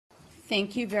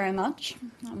Thank you very much.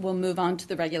 We'll move on to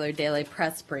the regular daily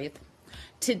press brief.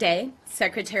 Today,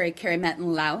 Secretary Kerry met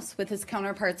in Laos with his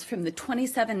counterparts from the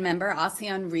 27-member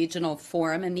ASEAN Regional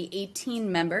Forum and the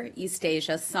 18-member East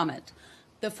Asia Summit.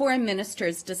 The foreign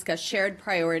ministers discussed shared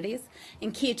priorities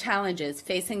and key challenges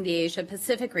facing the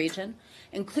Asia-Pacific region,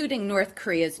 including North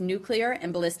Korea's nuclear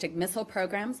and ballistic missile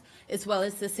programs, as well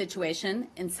as the situation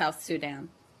in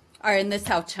in the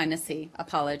South China Sea,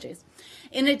 apologies.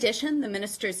 In addition, the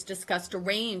ministers discussed a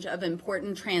range of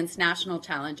important transnational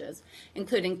challenges,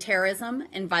 including terrorism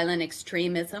and violent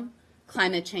extremism,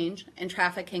 climate change, and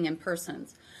trafficking in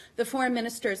persons. The foreign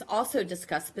ministers also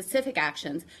discussed specific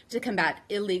actions to combat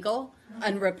illegal,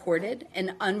 unreported,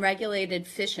 and unregulated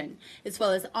fishing, as well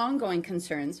as ongoing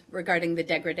concerns regarding the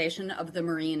degradation of the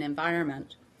marine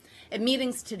environment. At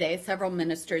meetings today, several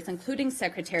ministers, including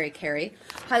Secretary Kerry,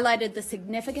 highlighted the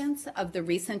significance of the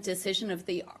recent decision of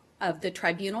the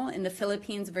tribunal in the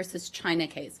Philippines versus China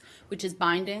case, which is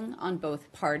binding on both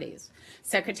parties.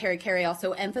 Secretary Kerry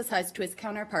also emphasized to his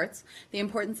counterparts the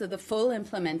importance of the full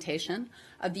implementation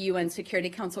of the UN Security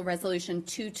Council Resolution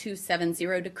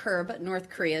 2270 to curb North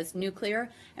Korea's nuclear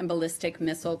and ballistic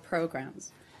missile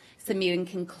programs. As the meeting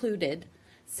concluded,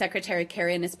 Secretary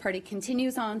Kerry and his party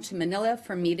continues on to Manila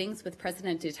for meetings with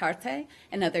President Duterte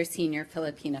and other senior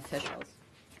Philippine officials.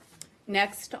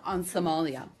 Next, on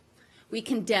Somalia. We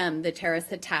condemn the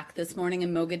terrorist attack this morning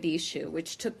in Mogadishu,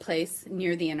 which took place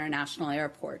near the international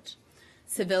airport.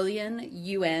 Civilian,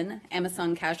 UN,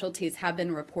 Amazon casualties have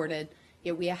been reported,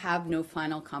 yet we have no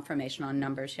final confirmation on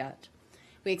numbers yet.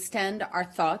 We extend our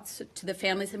thoughts to the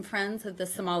families and friends of the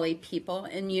Somali people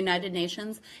and United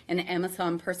Nations and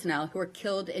Amazon personnel who were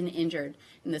killed and injured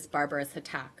in this barbarous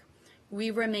attack.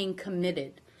 We remain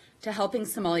committed to helping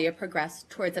Somalia progress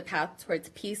towards a path towards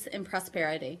peace and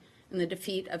prosperity and the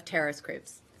defeat of terrorist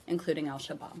groups, including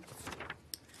Al-Shabaab.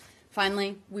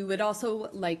 Finally, we would also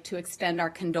like to extend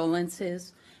our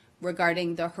condolences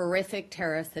regarding the horrific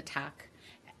terrorist attack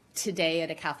today at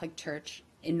a Catholic church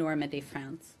in Normandy,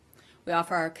 France. We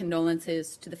offer our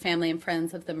condolences to the family and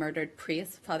friends of the murdered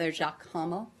priest, Father Jacques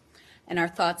Hamel, and our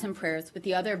thoughts and prayers with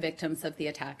the other victims of the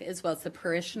attack, as well as the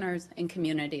parishioners and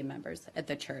community members at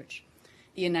the church.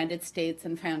 The United States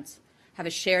and France have a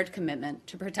shared commitment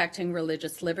to protecting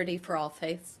religious liberty for all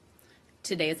faiths.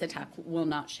 Today's attack will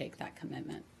not shake that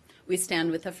commitment. We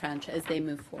stand with the French as they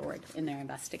move forward in their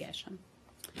investigation.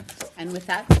 And with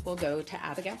that, we'll go to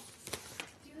Abigail.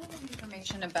 Any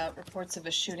information about reports of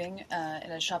a shooting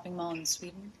at a shopping mall in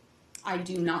Sweden? I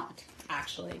do not,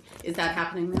 actually. Is that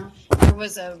happening now? There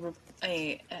was a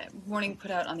warning put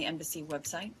out on the embassy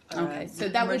website. Okay, so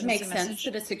that would make sense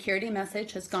that a security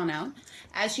message has gone out.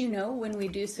 As you know, when we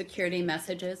do security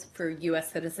messages for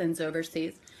U.S. citizens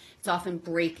overseas, it's often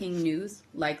breaking news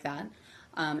like that,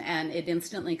 and it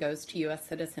instantly goes to U.S.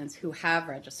 citizens who have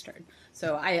registered.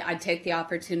 So I take the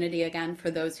opportunity again for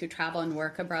those who travel and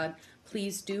work abroad.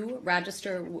 Please do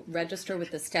register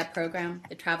with the STEP program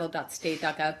at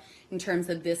travel.state.gov. In terms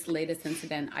of this latest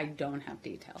incident, I don't have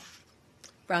details.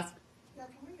 Russ? Yeah,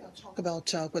 can we talk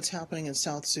about what's happening in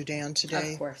South Sudan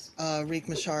today? Of course. Riek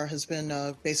Machar has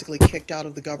been basically kicked out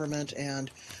of the government, and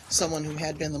someone who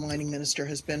had been the mining minister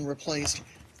has been replaced.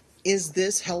 Is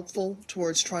this helpful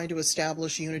towards trying to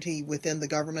establish unity within the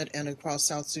government and across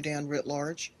South Sudan writ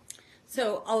large?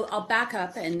 So I'll back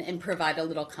up and provide a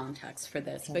little context for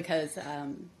this because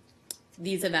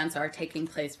these events are taking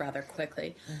place rather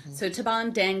quickly. So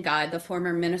Taban Deng Gai, the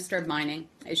former Minister of Mining,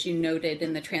 as you noted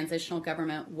in the transitional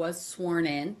government, was sworn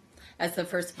in as the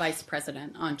first vice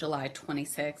president on July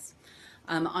 26th.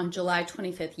 On July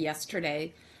 25th,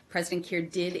 yesterday, President Kiir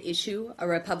did issue a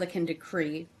Republican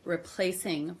decree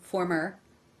replacing former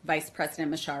Vice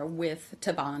President Machar with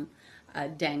Taban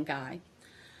Deng Gai.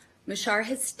 Machar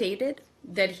has stated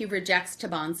that he rejects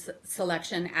Taban's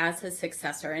selection as his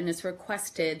successor and has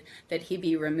requested that he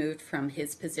be removed from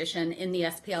his position in the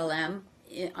SPLM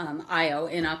IO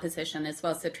in opposition, as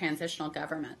well as the transitional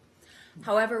government.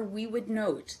 However, we would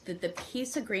note that the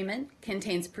peace agreement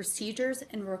contains procedures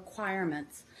and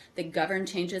requirements that govern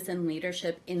changes in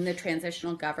leadership in the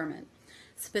transitional government.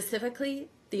 Specifically,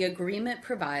 the agreement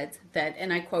provides that,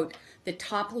 and I quote, the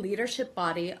top leadership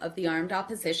body of the armed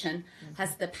opposition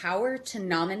has the power to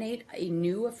nominate a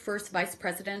new first vice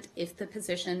president if the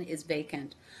position is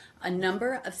vacant. A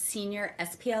number of senior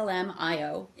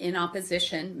SPLM-IO in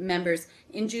opposition members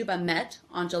in Juba met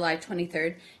on July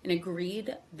 23rd and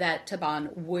agreed that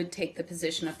Taban would take the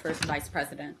position of first vice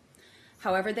president.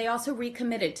 However, they also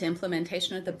recommitted to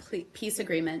implementation of the peace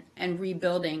agreement and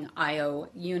rebuilding IO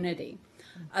unity.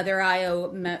 Other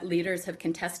IO leaders have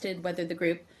contested whether the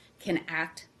group can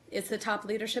act is the top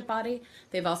leadership body.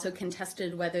 They've also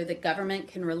contested whether the government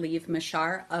can relieve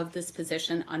Machar of this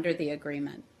position under the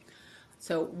agreement.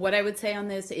 So what I would say on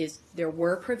this is there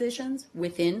were provisions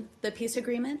within the peace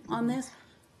agreement on this.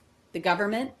 The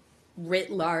government,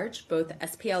 writ large, both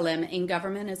SPLM in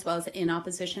government as well as in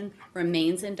opposition,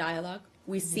 remains in dialogue.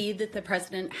 We see that the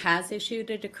president has issued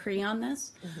a decree on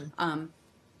this.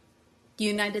 The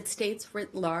United States,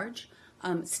 writ large,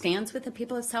 stands with the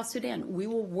people of South Sudan. We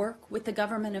will work with the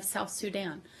government of South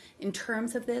Sudan. In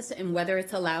terms of this and whether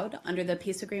it's allowed under the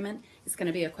peace agreement, it's going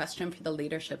to be a question for the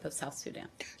leadership of South Sudan.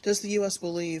 Does the U.S.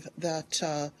 believe that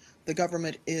the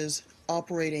government is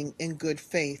operating in good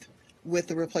faith with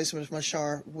the replacement of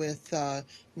Machar with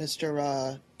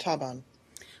Mr. Taban?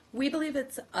 We believe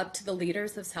it's up to the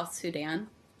leaders of South Sudan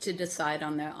to decide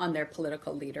on their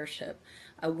political leadership.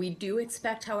 We do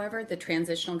expect, however, the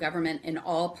transitional government and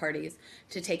all parties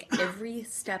to take every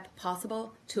step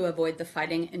possible to avoid the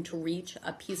fighting and to reach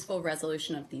a peaceful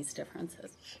resolution of these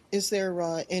differences. Is there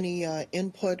any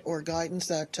input or guidance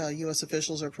that U.S.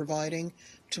 officials are providing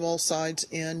to all sides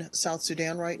in South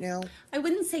Sudan right now? I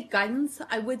wouldn't say guidance.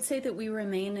 I would say that we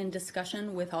remain in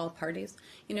discussion with all parties.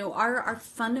 You know, our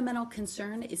fundamental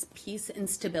concern is peace and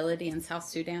stability in South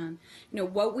Sudan. You know,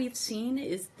 what we've seen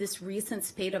is this recent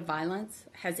spate of violence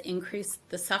has increased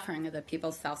the suffering of the people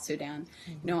of South Sudan.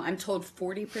 You know, I'm told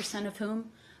 40% of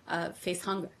whom face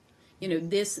hunger. You know,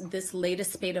 this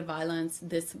latest spate of violence,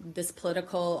 this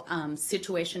political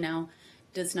situation now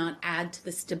does not add to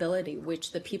the stability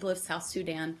which the people of South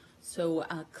Sudan so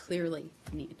clearly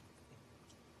need.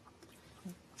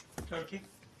 Turkey?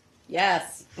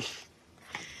 Yes.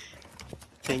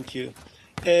 Thank you.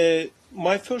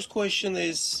 My first question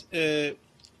is,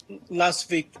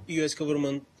 last week U.S.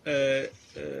 government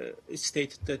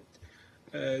stated that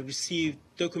received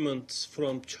documents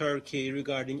from Turkey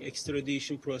regarding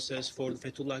extradition process for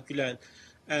Fethullah Gülen,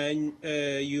 and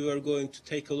you are going to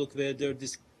take a look whether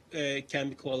this can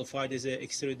be qualified as an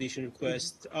extradition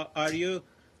request. Have you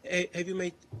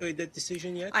made that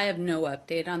decision yet? I have no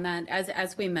update on that.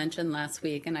 As we mentioned last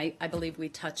week, and I believe we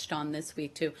touched on this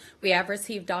week too, we have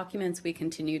received documents. We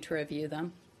continue to review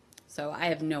them. So I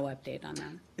have no update on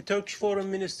that. The Turkish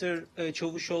Foreign Minister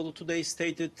Çavuşoğlu today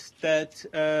stated that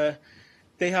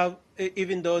they have,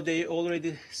 even though they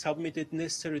already submitted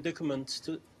necessary documents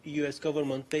to U.S.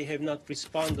 government, they have not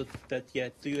responded to that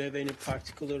yet. Do you have any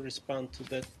particular response to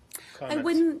that comment? I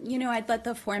wouldn't, you know, I'd let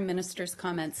the foreign minister's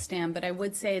comments stand, but I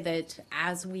would say that,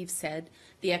 as we've said,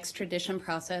 the extradition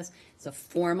process is a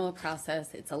formal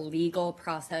process, it's a legal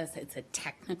process, it's a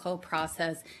technical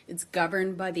process, it's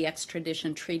governed by the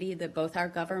extradition treaty that both our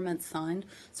governments signed,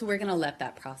 so we're going to let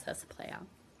that process play out.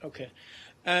 Okay.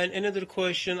 And another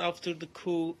question, after the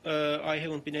coup, I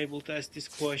haven't been able to ask this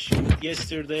question.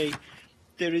 Yesterday,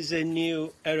 there is a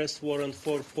new arrest warrant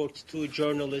for 42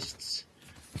 journalists,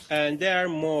 and there are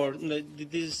more.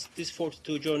 These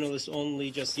 42 journalists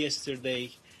only just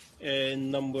yesterday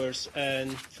numbers,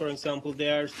 and for example,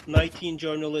 there are 19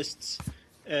 journalists,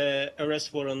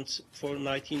 arrest warrants for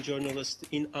 19 journalists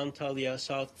in Antalya,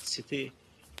 South City,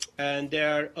 and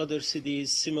there are other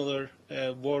cities, similar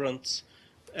warrants.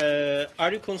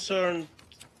 Are you concerned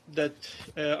that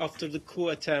after the coup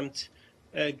attempt,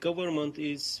 government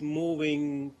is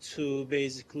moving to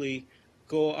basically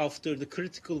go after the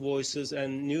critical voices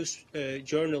and news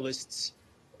journalists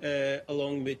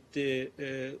along with the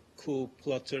coup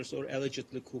plotters or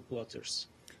allegedly coup plotters?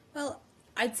 Well,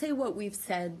 I'd say what we've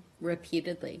said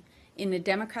repeatedly. In a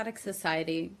democratic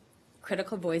society,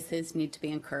 critical voices need to be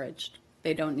encouraged.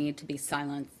 They don't need to be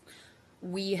silenced.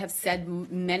 We have said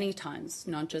many times,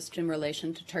 not just in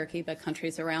relation to Turkey, but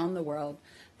countries around the world,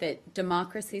 that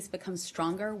democracies become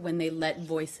stronger when they let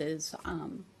voices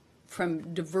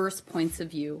from diverse points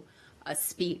of view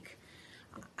speak.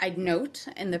 I'd note,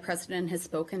 and the President has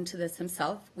spoken to this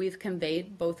himself, we've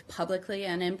conveyed both publicly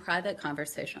and in private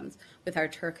conversations with our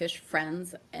Turkish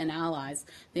friends and allies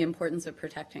the importance of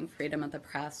protecting freedom of the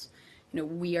press. You know,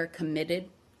 we are committed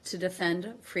to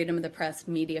defend freedom of the press,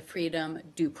 media freedom,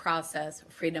 due process,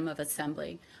 freedom of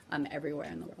assembly everywhere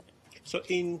in the world. So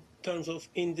in terms of,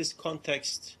 in this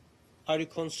context, are you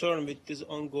concerned with this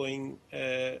ongoing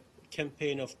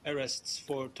campaign of arrests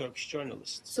for Turkish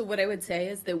journalists? So what I would say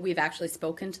is that we've actually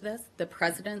spoken to this. The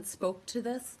President spoke to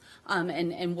this,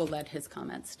 and we'll let his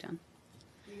comments stand.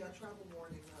 The travel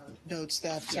warning notes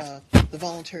that the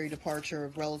voluntary departure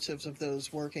of relatives of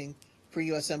those working for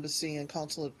U.S. Embassy and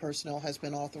consulate personnel has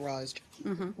been authorized.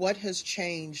 What has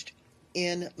changed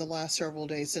in the last several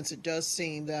days, since it does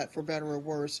seem that, for better or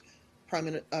worse,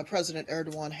 President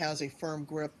Erdogan has a firm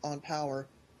grip on power?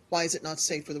 Why is it not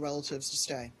safe for the relatives to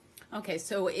stay? Okay,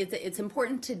 so it's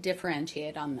important to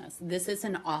differentiate on this. This is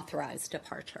an authorized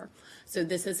departure. So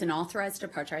this is an authorized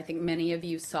departure. I think many of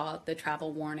you saw the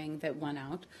travel warning that went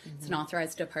out. It's an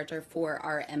authorized departure for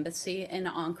our embassy in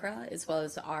Ankara, as well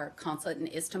as our consulate in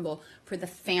Istanbul, for the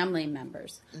family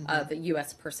members of the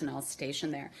U.S. personnel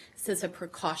stationed there. This is a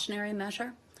precautionary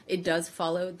measure. It does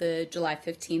follow the July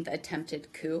 15th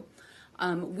attempted coup.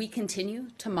 We continue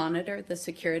to monitor the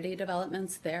security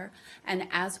developments there. And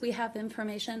as we have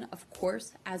information, of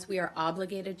course, as we are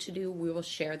obligated to do, we will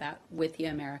share that with the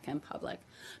American public.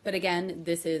 But again,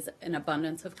 this is an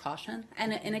abundance of caution.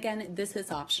 And again, this is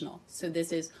optional. So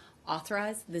this is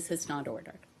authorized. This is not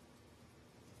ordered.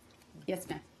 Yes,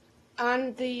 ma'am.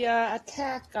 On the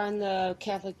attack on the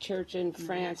Catholic Church in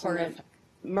France and Horrific.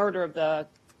 the murder of the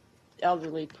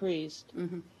elderly priest,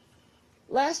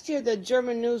 last year the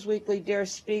German news weekly Der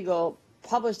Spiegel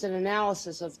published an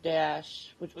analysis of Daesh,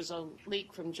 which was a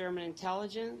leak from German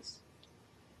intelligence.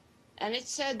 And it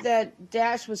said that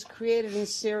Daesh was created in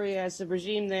Syria as the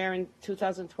regime there in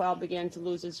 2012 began to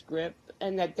lose its grip,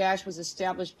 and that Daesh was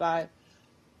established by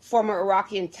former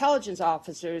Iraqi intelligence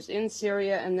officers in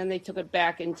Syria, and then they took it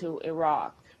back into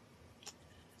Iraq.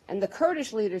 And the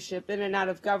Kurdish leadership in and out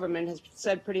of government has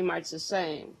said pretty much the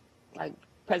same, like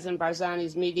President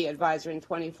Barzani's media advisor in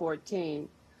 2014.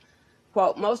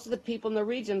 Quote, most of the people in the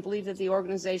region believe that the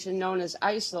organization known as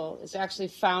ISIL is actually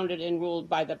founded and ruled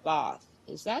by the Ba'ath.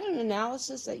 Is that an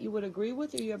analysis that you would agree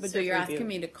with, or you have a So different you're asking view?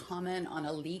 me to comment on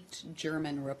a leaked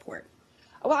German report.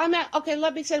 Well, I'm at, okay.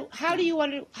 Let me say, how do you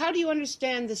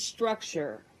understand the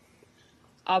structure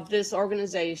of this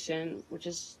organization, which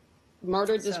has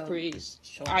murdered this So, priest,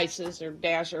 sure. ISIS or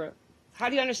Daesh, or how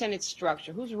do you understand its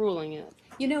structure? Who's ruling it?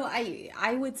 You know,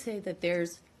 I would say that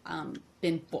there's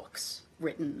been books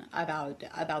written about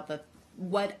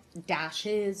what Daesh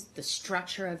is, the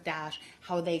structure of Daesh,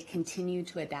 how they continue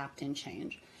to adapt and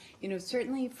change. You know,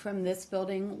 certainly from this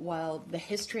building, while the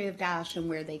history of Daesh and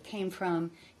where they came from,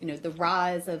 you know, the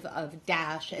rise of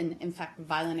Daesh and, in fact,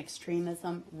 violent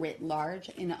extremism writ large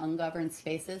in ungoverned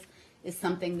spaces is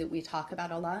something that we talk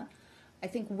about a lot. I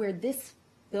think where this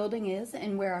building is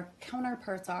and where our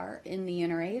counterparts are in the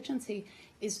interagency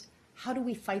is how do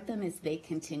we fight them as they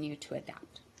continue to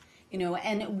adapt? You know,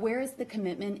 and where is the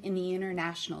commitment in the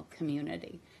international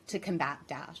community to combat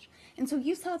Daesh? And so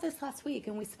you saw this last week,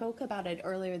 and we spoke about it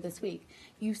earlier this week.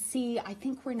 You see, I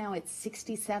think we're now at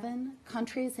 67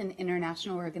 countries and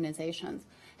international organizations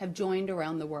have joined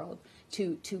around the world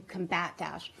to combat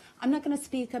Daesh. I'm not going to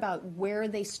speak about where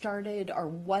they started or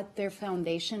what their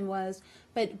foundation was,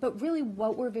 but really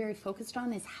what we're very focused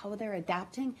on is how they're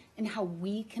adapting and how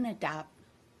we can adapt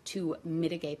to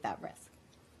mitigate that risk.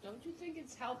 Don't you think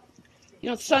it's helped? You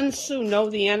know, Sun Tzu, know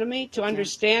the enemy, to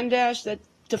understand Daesh, that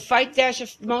to fight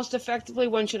Daesh most effectively,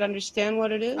 one should understand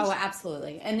what it is? Oh,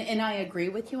 absolutely. And I agree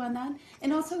with you on that.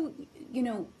 And also, you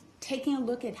know, taking a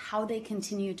look at how they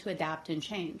continue to adapt and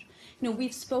change. You know,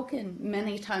 we've spoken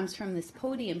many times from this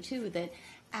podium, too, that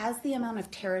as the amount of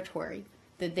territory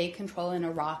that they control in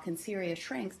Iraq and Syria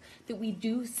shrinks, that we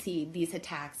do see these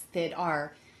attacks that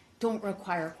don't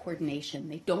require coordination.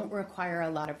 They don't require a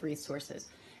lot of resources.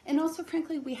 And also,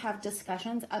 frankly, we have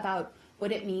discussions about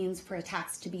what it means for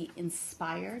attacks to be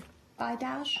inspired by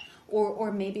Daesh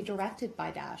or maybe directed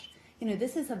by Daesh. You know,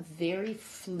 this is a very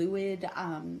fluid,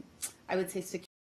 I would say, security